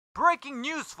Breaking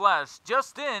news flash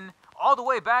just in, all the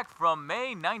way back from May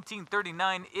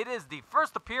 1939, it is the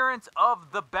first appearance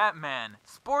of the Batman,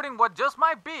 sporting what just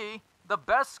might be the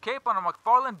best cape on a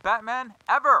McFarlane Batman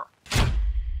ever.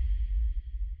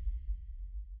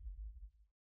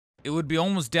 It would be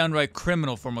almost downright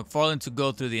criminal for McFarlane to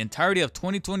go through the entirety of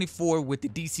 2024 with the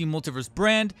DC Multiverse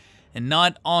brand and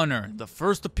not honor the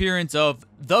first appearance of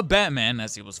the Batman,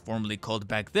 as he was formerly called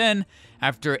back then,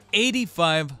 after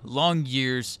 85 long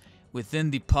years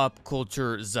within the pop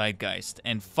culture zeitgeist.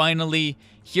 And finally,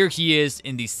 here he is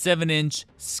in the 7-inch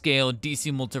scale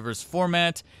DC Multiverse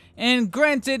format. And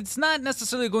granted, it's not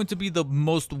necessarily going to be the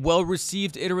most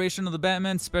well-received iteration of the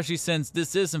Batman, especially since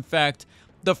this is, in fact,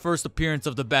 the first appearance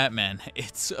of the Batman.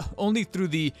 It's only through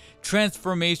the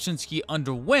transformations he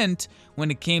underwent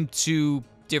when it came to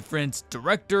different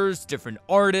directors, different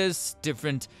artists,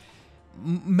 different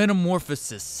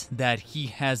metamorphosis that he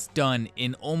has done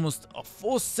in almost a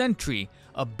full century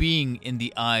of being in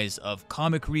the eyes of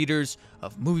comic readers,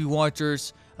 of movie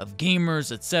watchers, of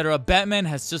gamers, etc. Batman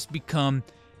has just become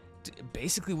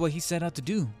basically what he set out to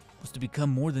do, was to become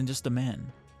more than just a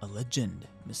man, a legend,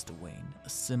 Mr. Wayne, a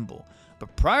symbol.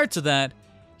 But prior to that,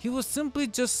 he was simply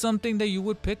just something that you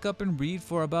would pick up and read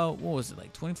for about, what was it,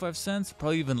 like 25 cents?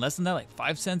 Probably even less than that, like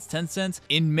 5 cents, 10 cents.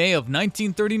 In May of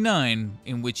 1939,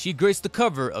 in which he graced the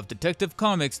cover of Detective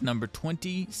Comics number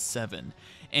 27.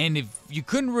 And if you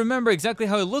couldn't remember exactly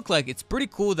how it looked like, it's pretty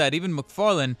cool that even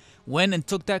McFarlane went and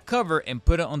took that cover and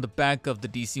put it on the back of the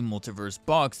DC Multiverse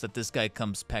box that this guy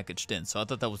comes packaged in. So I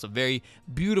thought that was a very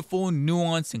beautiful,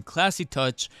 nuanced, and classy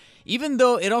touch, even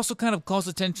though it also kind of calls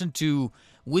attention to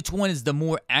which one is the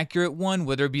more accurate one,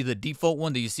 whether it be the default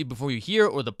one that you see before you hear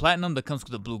or the platinum that comes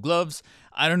with the blue gloves.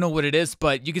 I don't know what it is,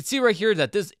 but you can see right here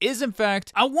that this is, in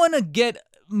fact, I want to get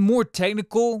more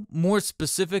technical, more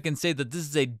specific, and say that this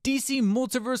is a DC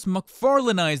Multiverse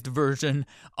McFarlaneized version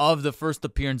of the first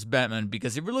appearance Batman,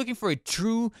 because if you're looking for a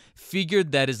true figure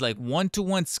that is like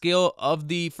 1-to-1 scale of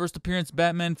the first appearance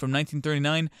Batman from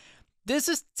 1939, this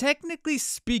is technically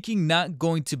speaking not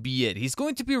going to be it. He's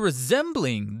going to be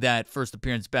resembling that first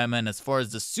appearance Batman as far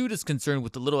as the suit is concerned,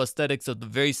 with the little aesthetics of the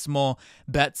very small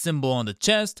bat symbol on the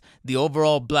chest, the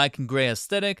overall black and gray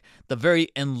aesthetic, the very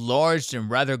enlarged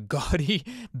and rather gaudy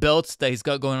belt that he's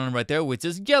got going on right there, which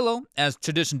is yellow as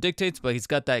tradition dictates, but he's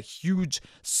got that huge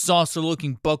saucer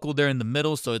looking buckle there in the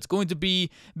middle, so it's going to be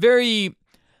very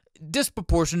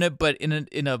disproportionate, but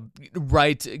in a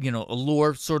right, a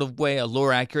lore sort of way, a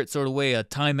lore accurate sort of way, a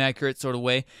time accurate sort of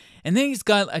way. And then he's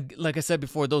got, like I said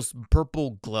before, those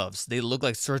purple gloves. They look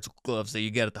like surgical gloves that you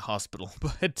get at the hospital.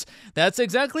 But that's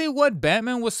exactly what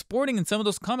Batman was sporting in some of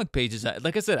those comic pages.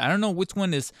 Like I said, I don't know which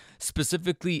one is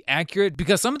specifically accurate,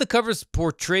 because some of the covers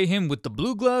portray him with the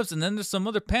blue gloves, and then there's some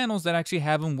other panels that actually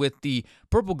have him with the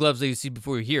purple gloves that you see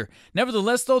before you hear.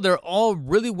 Nevertheless, though, they're all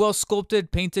really well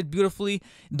sculpted, painted beautifully.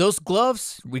 Those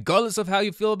gloves, regardless of how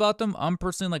you feel about them, I'm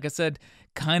personally, like I said,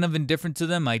 kind of indifferent to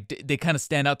them. They kind of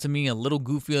stand out to me, a little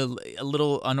goofy, a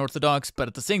little unorthodox, but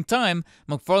at the same time,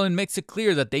 McFarlane makes it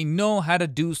clear that they know how to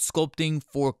do sculpting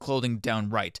for clothing down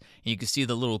right. And you can see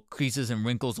the little creases and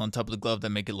wrinkles on top of the glove that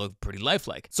make it look pretty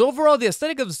lifelike. So overall, the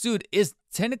aesthetic of the suit is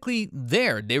technically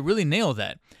there. They really nail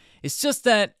that. It's just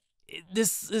that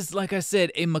this is, like I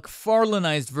said, a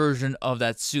McFarlaneized version of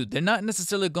that suit. They're not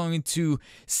necessarily going to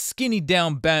skinny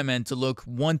down Batman to look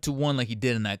 1-to-1 like he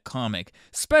did in that comic,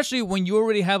 especially when you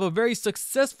already have a very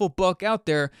successful buck out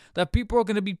there that people are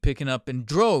going to be picking up in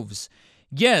droves.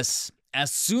 Yes,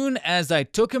 as soon as I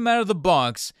took him out of the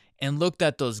box and looked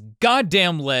at those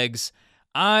goddamn legs,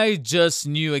 I just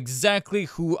knew exactly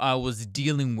who I was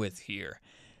dealing with here.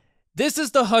 This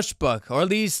is the Hushbuck, or at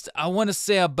least I want to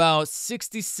say about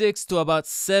 66 to about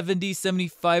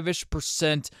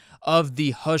 75-ish% of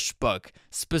the Hushbuck,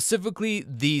 specifically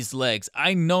these legs.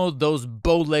 I know those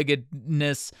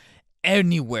bow-leggedness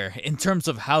anywhere in terms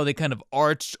of how they kind of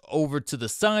arch over to the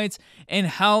sides and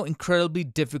how incredibly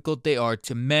difficult they are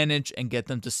to manage and get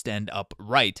them to stand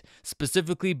upright,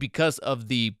 specifically because of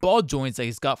the ball joints that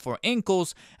he's got for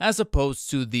ankles as opposed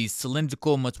to the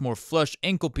cylindrical, much more flush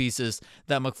ankle pieces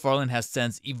that McFarlane has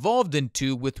since evolved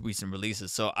into with recent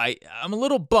releases. So I'm a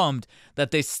little bummed that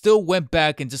they still went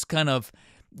back and just kind of,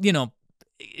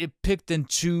 it picked and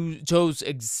chose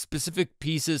specific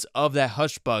pieces of that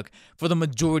Hushbuck for the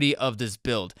majority of this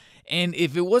build. And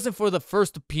if it wasn't for the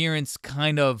first appearance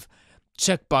kind of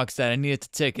checkbox that I needed to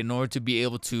tick in order to be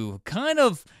able to kind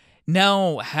of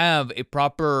now have a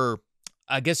proper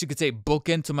I guess you could say,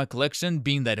 bookend to my collection,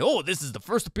 being that, oh, this is the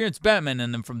first appearance Batman,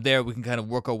 and then from there we can kind of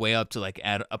work our way up to like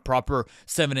add a proper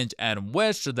 7-inch Adam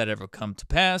West, should that ever come to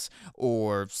pass,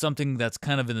 or something that's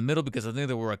kind of in the middle, because I think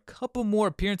there were a couple more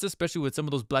appearances, especially with some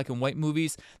of those black and white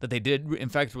movies that they did in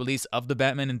fact release of the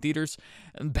Batman in theaters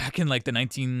back in like the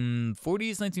 1940s,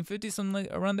 1950s, something like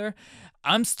around there.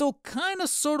 I'm still kind of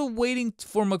sort of waiting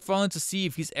for McFarlane to see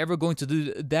if he's ever going to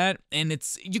do that, and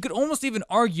you could almost even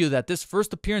argue that this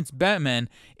first appearance Batman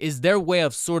is their way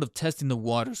of sort of testing the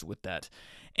waters with that.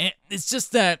 And it's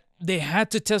just that they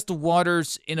had to test the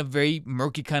waters in a very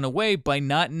murky kind of way by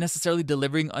not necessarily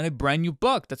delivering on a brand new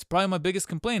buck. That's probably my biggest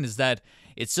complaint, is that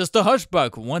it's just a hush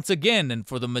buck once again. And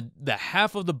for the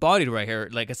half of the body right here,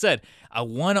 like I said, I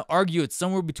want to argue it's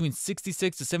somewhere between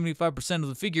 66 to 75% of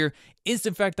the figure is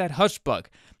in fact that hush buck.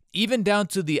 Even down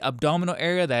to the abdominal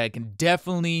area that I can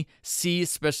definitely see,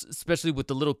 especially with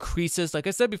the little creases. Like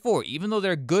I said before, even though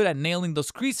they're good at nailing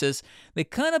those creases, they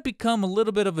kind of become a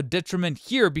little bit of a detriment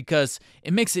here because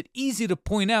it makes it easy to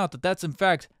point out that that's in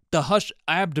fact the hush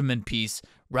abdomen piece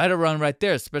right around right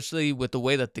there, especially with the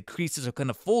way that the creases are kind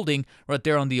of folding right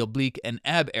there on the oblique and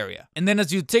ab area. And then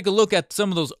as you take a look at some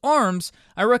of those arms,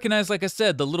 I recognize, like I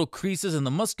said, the little creases and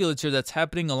the musculature that's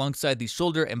happening alongside the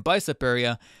shoulder and bicep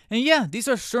area. And yeah, these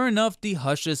are sure enough the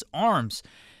Hush's arms.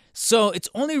 So it's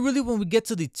only really when we get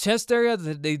to the chest area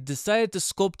that they decided to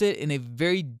sculpt it in a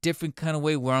very different kind of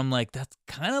way, where I'm like, that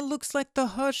kind of looks like the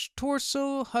Hush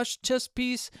torso, Hush chest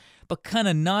piece, but kind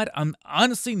of not. I'm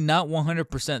honestly not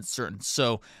 100% certain.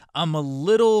 So I'm a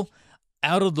little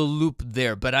out of the loop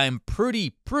there, but I'm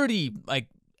pretty, like,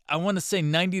 I want to say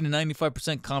 90 to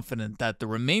 95% confident that the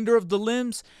remainder of the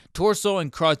limbs, torso,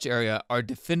 and crotch area are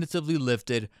definitively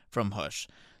lifted from Hush.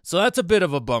 So that's a bit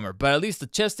of a bummer, but at least the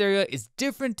chest area is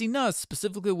different enough,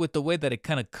 specifically with the way that it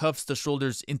kind of cuffs the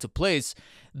shoulders into place,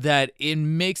 that it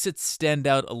makes it stand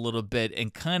out a little bit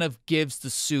and kind of gives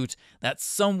the suit that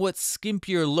somewhat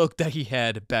skimpier look that he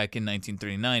had back in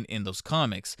 1939 in those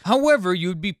comics. However,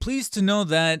 you'd be pleased to know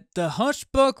that the Hush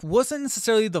Buck wasn't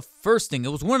necessarily the first thing.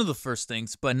 It was one of the first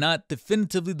things, but not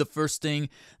definitively the first thing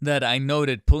that I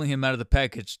noted pulling him out of the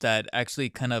package that actually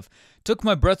kind of took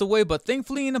my breath away, but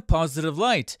thankfully in a positive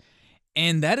light.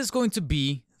 And that is going to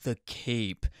be the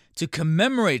cape. To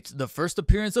commemorate the first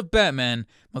appearance of Batman,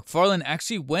 McFarlane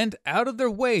actually went out of their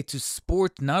way to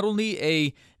sport not only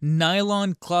a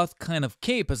nylon cloth kind of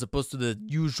cape as opposed to the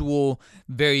usual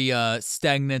very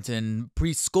stagnant and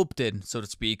pre-sculpted, so to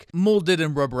speak, molded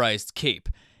and rubberized cape.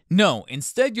 No,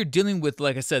 instead you're dealing with,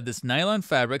 like I said, this nylon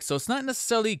fabric, so it's not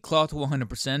necessarily cloth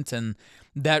 100%, and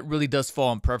that really does fall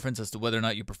on preference as to whether or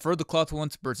not you prefer the cloth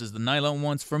ones versus the nylon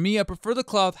ones. For me, I prefer the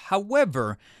cloth.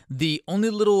 However, the only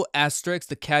little asterisk,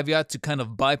 the caveat to kind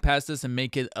of bypass this and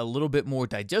make it a little bit more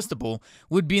digestible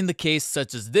would be in the case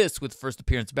such as this with First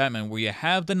Appearance Batman, where you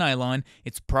have the nylon,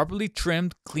 it's properly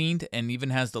trimmed, cleaned, and even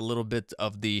has the little bit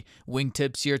of the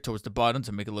wingtips here towards the bottom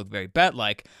to make it look very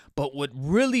bat-like. But what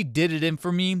really did it in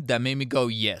for me, that made me go,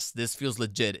 yes, this feels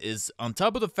legit, is on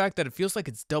top of the fact that it feels like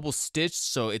it's double stitched,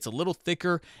 so it's a little thicker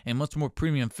and much more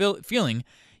premium feeling,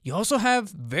 you also have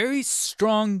very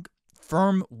strong,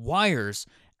 firm wires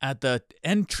at the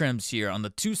end trims here on the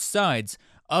two sides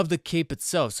of the cape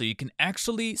itself, so you can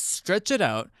actually stretch it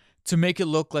out to make it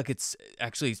look like it's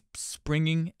actually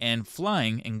springing and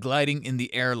flying and gliding in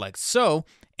the air like so,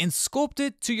 and sculpt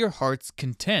it to your heart's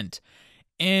content.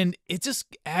 And it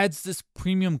just adds this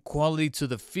premium quality to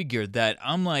the figure that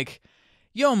I'm like,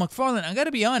 yo, McFarlane, I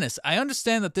gotta be honest, I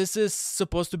understand that this is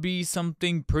supposed to be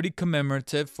something pretty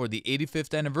commemorative for the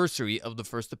 85th anniversary of the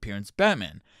First Appearance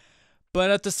Batman.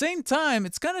 But at the same time,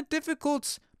 it's kind of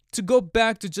difficult to go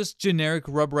back to just generic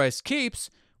rubberized capes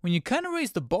when you kind of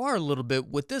raise the bar a little bit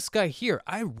with this guy here.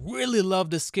 I really love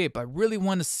this cape. I really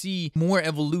want to see more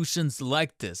evolutions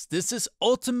like this. This is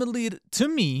ultimately, to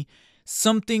me,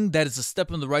 something that is a step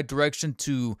in the right direction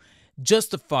to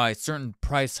justify certain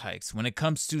price hikes when it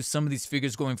comes to some of these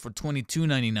figures going for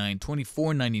 $22.99,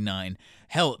 $24.99,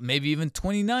 hell, maybe even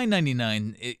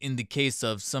 $29.99 in the case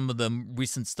of some of the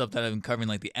recent stuff that I've been covering,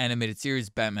 like the animated series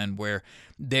Batman, where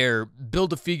they're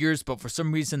Build-A-Figures, but for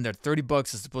some reason they're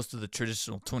 $30 as opposed to the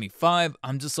traditional $25.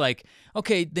 I'm just like,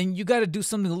 okay, then you got to do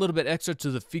something a little bit extra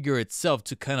to the figure itself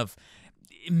to kind of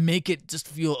make it just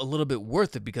feel a little bit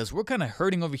worth it, because we're kind of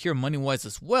hurting over here money-wise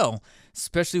as well,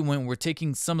 especially when we're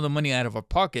taking some of the money out of our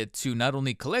pocket to not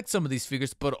only collect some of these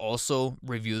figures, but also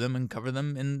review them and cover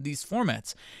them in these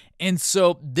formats. And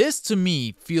so this to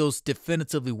me feels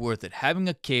definitively worth it. Having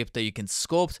a cape that you can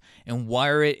sculpt and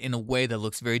wire it in a way that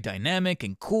looks very dynamic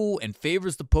and cool and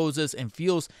favors the poses and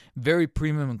feels very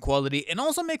premium in quality, and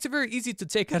also makes it very easy to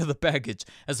take out of the package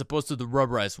as opposed to the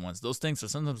rubberized ones. Those things are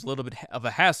sometimes a little bit of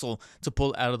a hassle to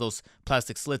pull out of those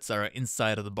plastic slits that are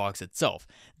inside of the box itself.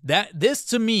 This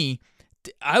to me,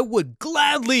 I would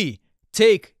gladly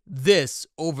take this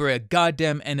over a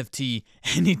goddamn NFT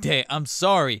any day. I'm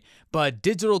sorry, but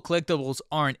digital collectibles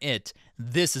aren't it.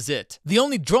 This is it. The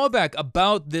only drawback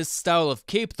about this style of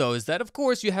cape, though, is that, of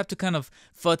course, you have to kind of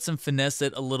futz and finesse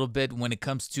it a little bit when it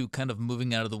comes to kind of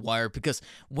moving out of the wire, because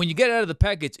when you get out of the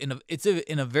package, it's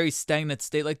in a very stagnant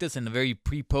state like this, in a very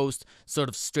pre-post sort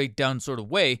of straight down sort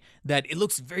of way, that it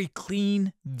looks very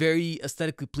clean, very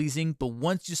aesthetically pleasing. But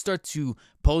once you start to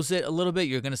pose it a little bit,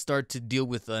 you're going to start to deal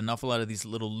with an awful lot of these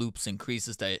little loops and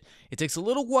creases that it takes a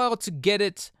little while to get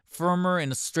it firmer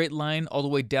in a straight line all the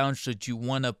way down, should you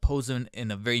want to pose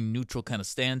in a very neutral kind of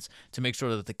stance to make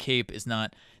sure that the cape is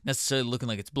not necessarily looking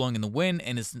like it's blowing in the wind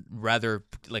and is rather,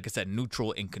 like I said,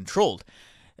 neutral and controlled.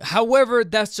 However,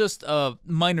 that's just a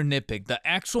minor nitpick. The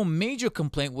actual major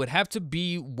complaint would have to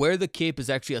be where the cape is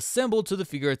actually assembled to the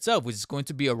figure itself, which is going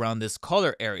to be around this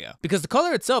collar area. Because the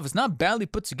collar itself is not badly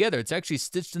put together. It's actually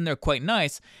stitched in there quite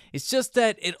nice. It's just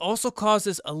that it also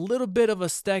causes a little bit of a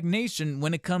stagnation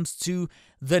when it comes to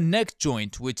the neck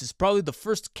joint, which is probably the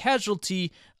first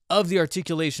casualty of the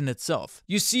articulation itself.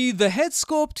 You see the head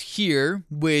sculpt here,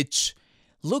 which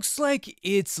looks like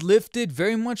it's lifted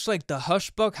very much like the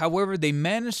Hushbuck. However, they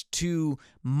managed to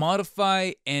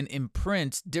modify and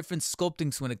imprint different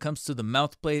sculptings when it comes to the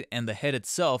mouth plate and the head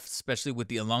itself, especially with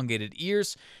the elongated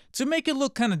ears, to make it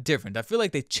look kind of different. I feel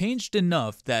like they changed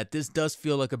enough that this does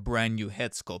feel like a brand new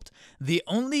head sculpt. The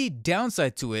only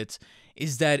downside to it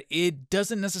is that it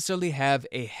doesn't necessarily have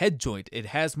a head joint. It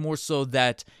has more so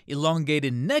that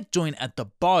elongated neck joint at the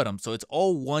bottom, so it's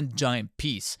all one giant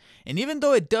piece. And even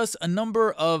though it does a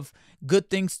number of good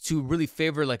things to really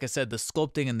favor, like I said, the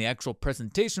sculpting and the actual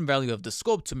presentation value of the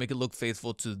sculpt to make it look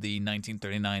faithful to the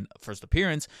 1939 first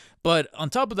appearance, but on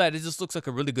top of that, it just looks like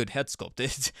a really good head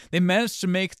sculpt. They managed to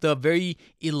make the very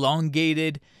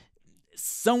elongated,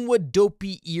 somewhat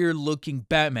dopey ear looking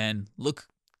Batman look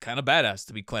kind of badass,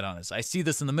 to be quite honest. I see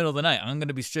this in the middle of the night, I'm going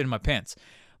to be straight in my pants.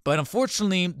 But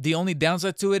unfortunately, the only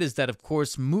downside to it is that, of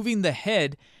course, moving the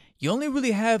head, you only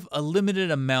really have a limited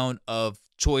amount of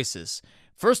choices.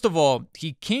 First of all,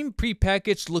 he came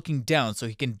pre-packaged looking down, so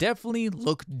he can definitely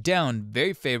look down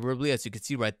very favorably, as you can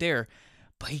see right there,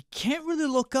 but he can't really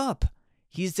look up.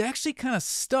 He's actually kind of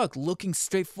stuck looking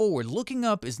straight forward. Looking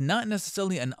up is not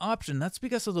necessarily an option. That's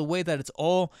because of the way that it's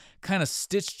all kind of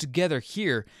stitched together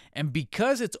here. And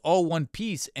because it's all one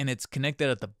piece and it's connected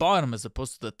at the bottom as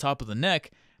opposed to the top of the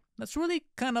neck, that's really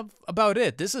kind of about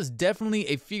it. This is definitely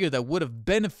a figure that would have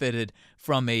benefited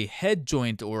from a head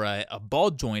joint or a ball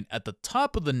joint at the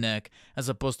top of the neck as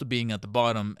opposed to being at the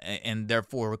bottom, and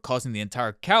therefore causing the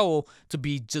entire cowl to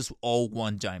be just all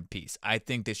one giant piece. I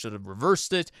think they should have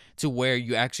reversed it to where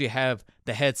you actually have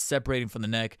the head separating from the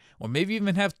neck, or maybe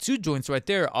even have two joints right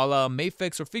there a la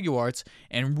Mayfix or Figure Arts,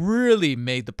 and really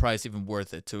made the price even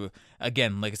worth it to,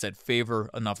 again, like I said, favor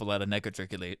an awful lot of neck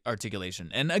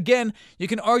articulation. And again, you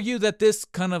can argue that this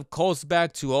kind of calls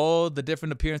back to all the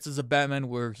different appearances of Batman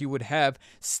where he would have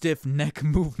stiff neck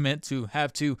movement to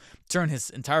have to turn his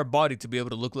entire body to be able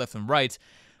to look left and right.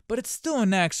 But it's still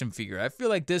an action figure. I feel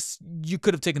like this you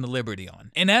could have taken the liberty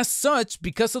on. And as such,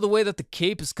 because of the way that the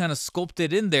cape is kind of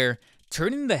sculpted in there,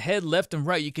 turning the head left and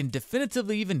right, you can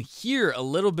definitively even hear a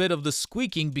little bit of the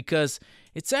squeaking because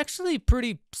it's actually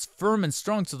pretty firm and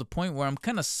strong to the point where I'm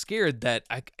kind of scared that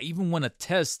I even want to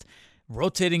test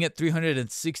rotating it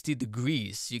 360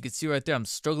 degrees. You can see right there, I'm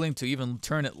struggling to even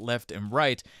turn it left and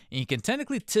right. And you can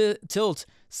technically tilt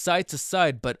side to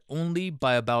side, but only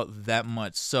by about that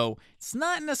much. So it's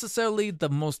not necessarily the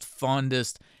most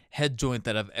fondest head joint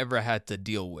that I've ever had to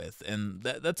deal with. And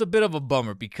that's a bit of a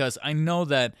bummer because I know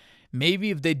that maybe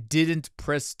if they didn't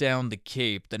press down the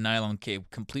cape, the nylon cape,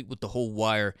 complete with the whole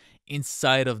wire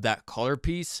inside of that collar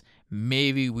piece,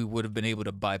 maybe we would have been able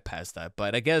to bypass that.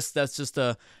 But I guess that's just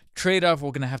a trade-off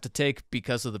we're going to have to take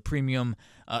because of the premium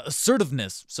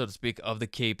assertiveness, so to speak, of the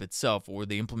cape itself, or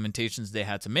the implementations they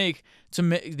had to make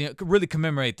to really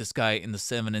commemorate this guy in the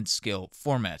 7-inch scale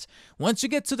format. Once you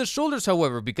get to the shoulders,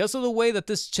 however, because of the way that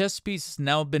this chest piece has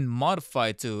now been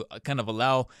modified to kind of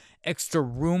allow extra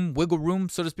room, wiggle room,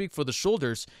 so to speak, for the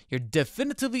shoulders, you're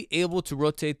definitively able to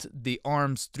rotate the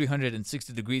arms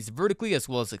 360 degrees vertically as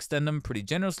well as extend them pretty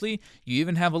generously. You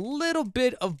even have a little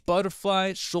bit of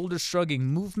butterfly shoulder shrugging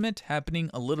movement happening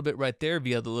a little bit right there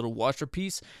via the little washer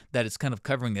piece that is kind of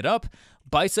covering it up.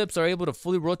 Biceps are able to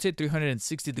fully rotate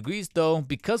 360 degrees, though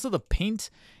because of the paint,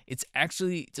 it's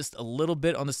actually just a little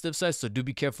bit on the stiff side, so do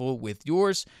be careful with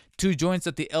yours. 2 joints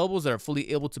at the elbows that are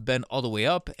fully able to bend all the way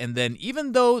up, and then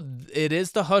even though it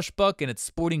is the hush buck and it's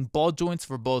sporting ball joints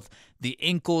for both the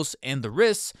ankles and the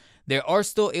wrists, they are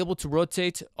still able to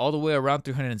rotate all the way around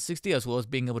 360, as well as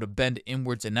being able to bend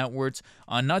inwards and outwards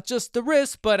on not just the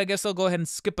wrist, but I guess I'll go ahead and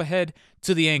skip ahead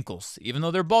to the ankles. Even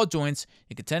though they're ball joints,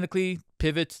 you can technically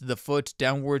pivot the foot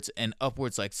downwards and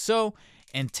upwards like so,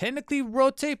 and technically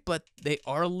rotate, but they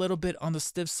are a little bit on the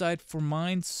stiff side for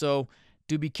mine, so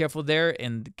do be careful there,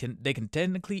 and they can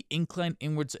technically incline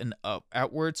inwards and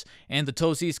outwards, and the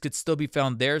toesies could still be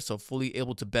found there, so fully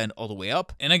able to bend all the way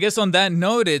up. And I guess on that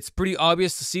note, it's pretty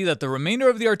obvious to see that the remainder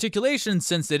of the articulation,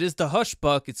 since it is the hush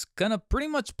buck, it's gonna pretty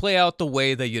much play out the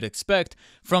way that you'd expect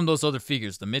from those other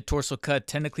figures. The mid-torso cut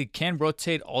technically can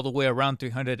rotate all the way around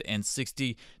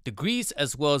 360 degrees,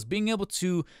 as well as being able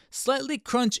to slightly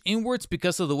crunch inwards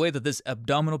because of the way that this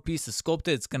abdominal piece is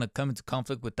sculpted. It's gonna come into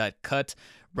conflict with that cut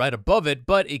right above it,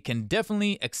 but it can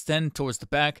definitely extend towards the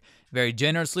back very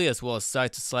generously, as well as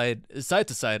side to side,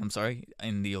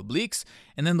 in the obliques.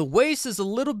 And then the waist is a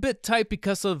little bit tight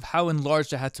because of how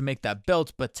enlarged I had to make that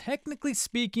belt, but technically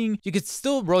speaking, you could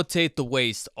still rotate the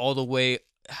waist all the way,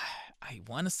 I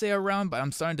want to say around, but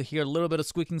I'm starting to hear a little bit of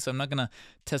squeaking, so I'm not going to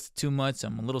test it too much.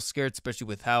 I'm a little scared, especially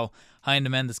with how high in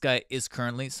demand this guy is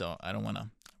currently, so I don't want to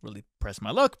really press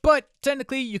my luck, but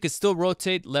technically you can still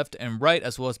rotate left and right,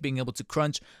 as well as being able to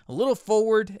crunch a little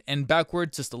forward and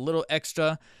backward, just a little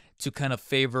extra to kind of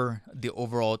favor the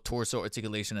overall torso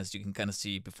articulation, as you can kind of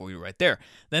see before you right there.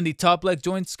 Then the top leg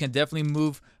joints can definitely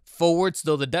move forwards,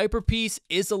 though the diaper piece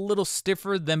is a little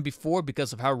stiffer than before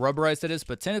because of how rubberized it is,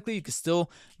 but technically you can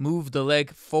still move the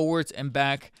leg forwards and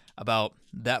back about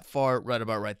that far, right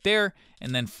about right there,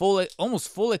 and then almost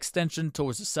full extension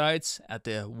towards the sides at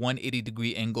the 180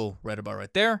 degree angle right about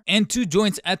right there. And 2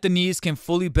 joints at the knees can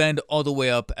fully bend all the way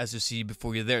up, as you see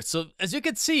before you're there. So as you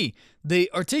can see, the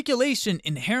articulation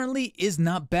inherently is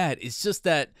not bad. It's just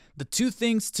that the 2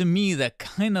 things to me that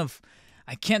kind of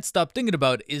I can't stop thinking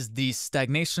about is the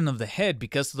stagnation of the head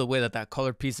because of the way that that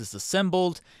collar piece is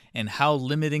assembled, and how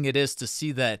limiting it is to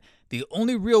see that the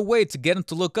only real way to get him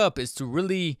to look up is to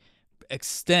really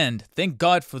extend. Thank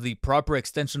God for the proper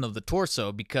extension of the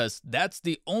torso, because that's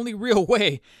the only real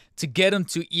way to get him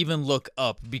to even look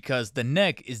up, because the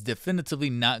neck is definitively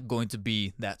not going to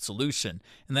be that solution.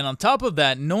 And then on top of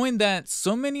that, knowing that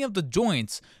so many of the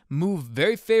joints move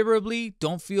very favorably,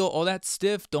 don't feel all that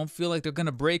stiff, don't feel like they're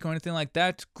gonna break or anything like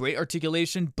that, great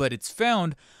articulation, but it's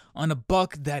found on a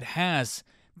buck that has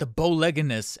the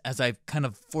bow-leggedness, as I've kind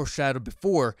of foreshadowed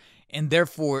before, and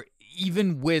therefore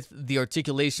even with the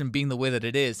articulation being the way that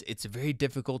it is, it's very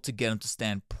difficult to get him to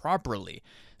stand properly.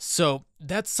 So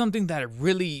that's something that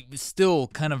really still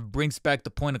kind of brings back the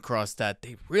point across that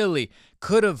they really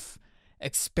could have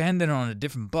expanded on a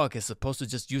different buck, as opposed to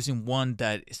just using one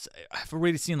that is, I've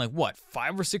already seen like, what,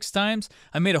 5 or 6 times?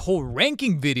 I made a whole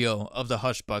ranking video of the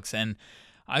hush bucks, and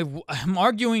I'm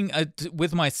arguing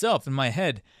with myself in my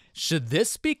head, should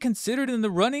this be considered in the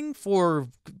running for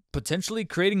potentially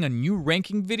creating a new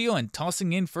ranking video and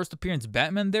tossing in first appearance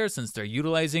Batman there, since they're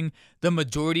utilizing the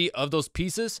majority of those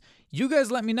pieces? You guys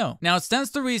let me know. Now, it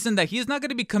stands to reason that he's not going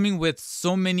to be coming with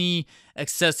so many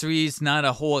accessories, not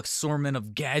a whole assortment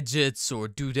of gadgets or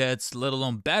doodads, let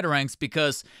alone batarangs,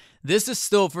 because this is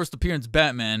still first appearance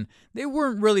Batman. They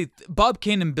weren't really, Bob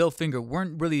Kane and Bill Finger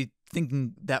weren't really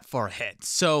thinking that far ahead.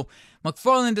 So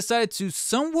McFarlane decided to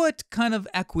somewhat kind of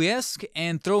acquiesce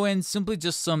and throw in simply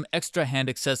just some extra hand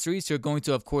accessories. You're going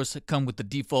to, of course, come with the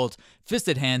default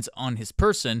fisted hands on his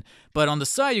person, but on the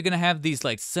side, you're going to have these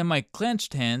like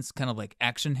semi-clenched hands, kind of like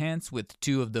action hands, with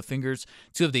 2 of the fingers,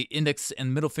 2 of the index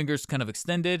and middle fingers kind of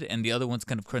extended, and the other one's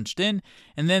kind of crunched in.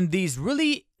 And then these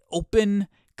really open,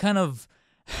 kind of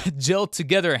gelled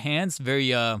together hands,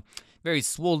 very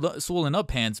swollen up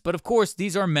hands, but of course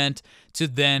these are meant to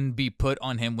then be put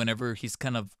on him whenever he's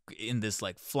kind of in this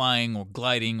like flying or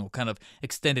gliding or kind of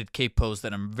extended cape pose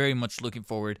that I'm very much looking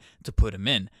forward to put him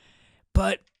in.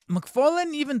 But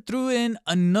McFarlane even threw in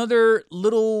another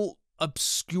little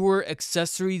obscure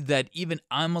accessory that even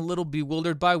I'm a little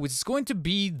bewildered by, which is going to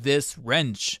be this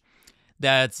wrench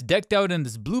that's decked out in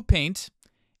this blue paint,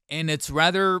 and it's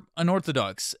rather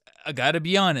unorthodox. I gotta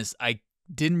be honest, I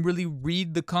didn't really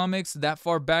read the comics that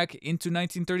far back into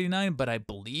 1939, but I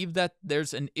believe that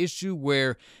there's an issue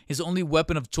where his only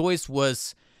weapon of choice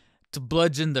was to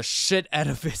bludgeon the shit out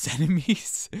of his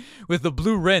enemies with a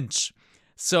blue wrench.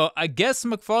 So I guess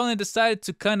McFarlane decided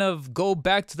to kind of go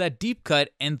back to that deep cut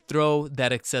and throw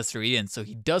that accessory in. So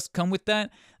he does come with that.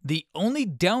 The only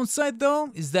downside though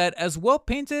is that as well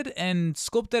painted and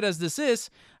sculpted as this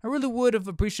is, I really would have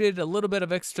appreciated a little bit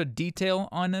of extra detail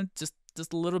on it. Just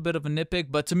a little bit of a nitpick,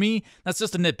 but to me, that's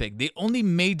just a nitpick. The only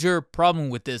major problem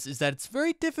with this is that it's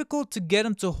very difficult to get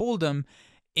him to hold him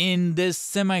in this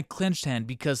semi-clenched hand,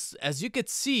 because as you could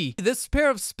see, this pair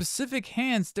of specific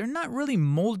hands, they're not really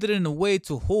molded in a way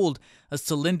to hold a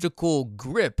cylindrical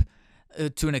grip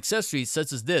to an accessory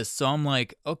such as this. So I'm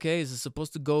like, okay, is it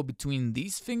supposed to go between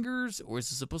these fingers, or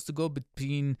is it supposed to go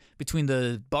between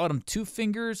the bottom two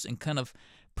fingers and kind of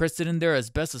press it in there as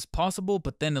best as possible?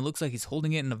 But then it looks like he's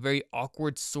holding it in a very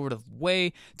awkward sort of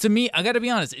way. To me, I gotta be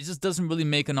honest, it just doesn't really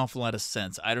make an awful lot of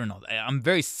sense. I don't know. I'm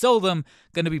very seldom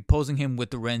gonna be posing him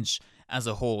with the wrench as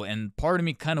a whole, and part of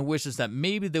me kind of wishes that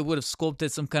maybe they would have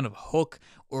sculpted some kind of hook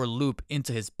or loop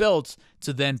into his belt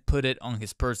to then put it on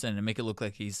his person and make it look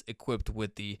like he's equipped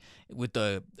with the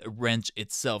wrench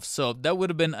itself. So that would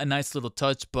have been a nice little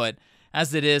touch, but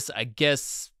as it is, I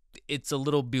guess it's a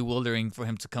little bewildering for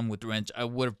him to come with the wrench. I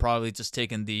would have probably just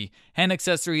taken the hand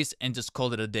accessories and just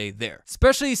called it a day there.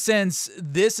 Especially since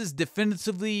this is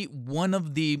definitively one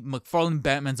of the McFarlane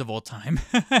Batmans of all time.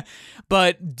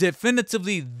 But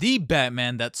definitively the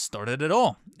Batman that started it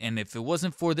all. And if it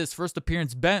wasn't for this first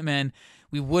appearance Batman,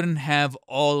 we wouldn't have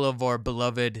all of our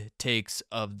beloved takes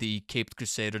of the Caped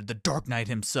Crusader, the Dark Knight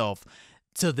himself,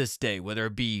 to this day. Whether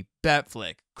it be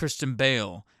Batfleck, Christian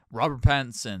Bale, Robert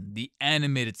Pattinson, the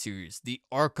animated series, the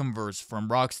Arkhamverse from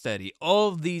Rocksteady, all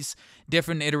of these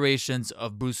different iterations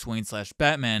of Bruce Wayne /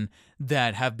 Batman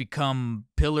that have become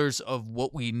pillars of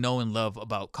what we know and love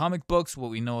about comic books,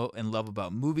 what we know and love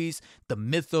about movies, the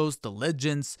mythos, the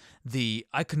legends, the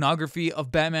iconography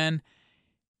of Batman.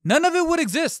 None of it would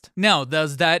exist. Now,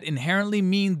 does that inherently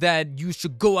mean that you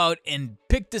should go out and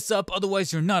pick this up?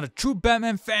 Otherwise, you're not a true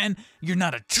Batman fan. You're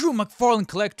not a true McFarlane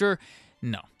collector.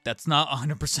 No, that's not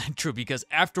 100% true, because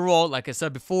after all, like I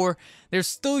said before, they're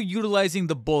still utilizing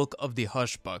the bulk of the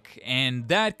Hushbuck, and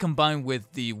that combined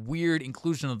with the weird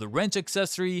inclusion of the wrench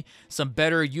accessory, some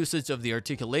better usage of the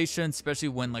articulation, especially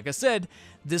when, like I said,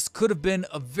 this could have been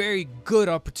a very good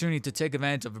opportunity to take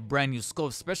advantage of a brand new sculpt,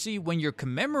 especially when you're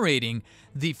commemorating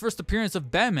the first appearance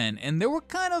of Batman, and they were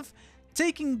kind of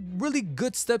taking really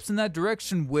good steps in that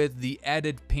direction with the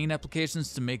added paint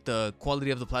applications to make the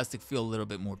quality of the plastic feel a little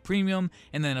bit more premium,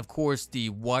 and then of course the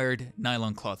wired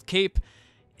nylon cloth cape.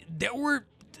 There were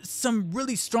some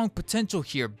really strong potential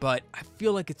here, but I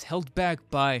feel like it's held back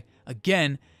by,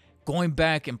 again, going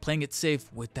back and playing it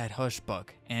safe with that Hushbuck.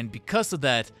 And because of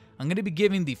that, I'm going to be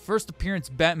giving the first appearance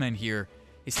Batman here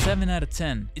a 7 out of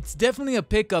 10. It's definitely a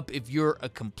pickup if you're a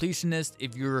completionist,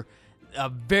 if you're a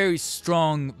very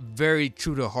strong, very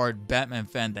true to heart Batman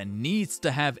fan that needs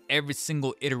to have every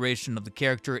single iteration of the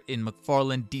character in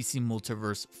McFarlane DC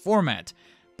Multiverse format.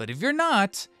 But if you're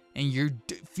not, and you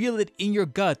feel it in your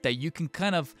gut that you can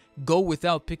kind of go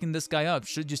without picking this guy up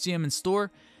should you see him in store,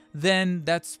 then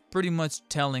that's pretty much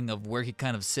telling of where he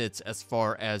kind of sits as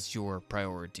far as your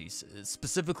priorities.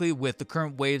 Specifically with the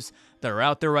current waves that are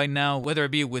out there right now, whether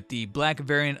it be with the black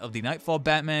variant of the Nightfall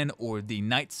Batman or the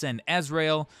Night Send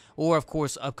Azrael, or of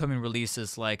course upcoming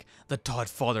releases like the Todd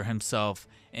Father himself,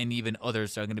 and even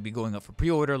others that are going to be going up for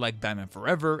pre-order like Batman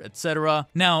Forever, etc.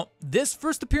 Now, this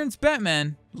first appearance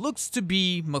Batman looks to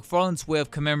be McFarlane's way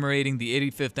of commemorating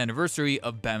the 85th anniversary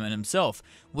of Batman himself.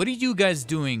 What are you guys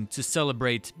doing to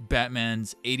celebrate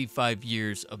Batman's 85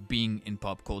 years of being in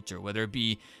pop culture? Whether it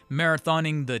be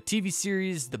marathoning the TV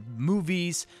series, the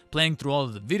movies, playing through all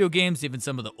of the video games, even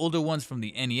some of the older ones from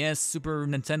the NES, Super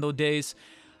Nintendo days.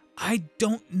 I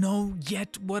don't know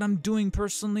yet what I'm doing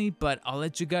personally, but I'll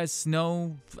let you guys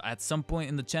know at some point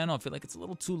in the channel. I feel like it's a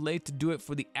little too late to do it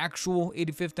for the actual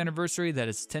 85th anniversary that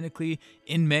is technically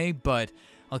in May, but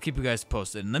I'll keep you guys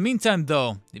posted. In the meantime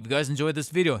though, if you guys enjoyed this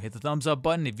video, hit the thumbs up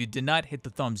button. If you did not, hit the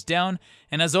thumbs down.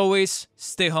 And as always,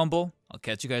 stay humble. I'll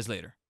catch you guys later.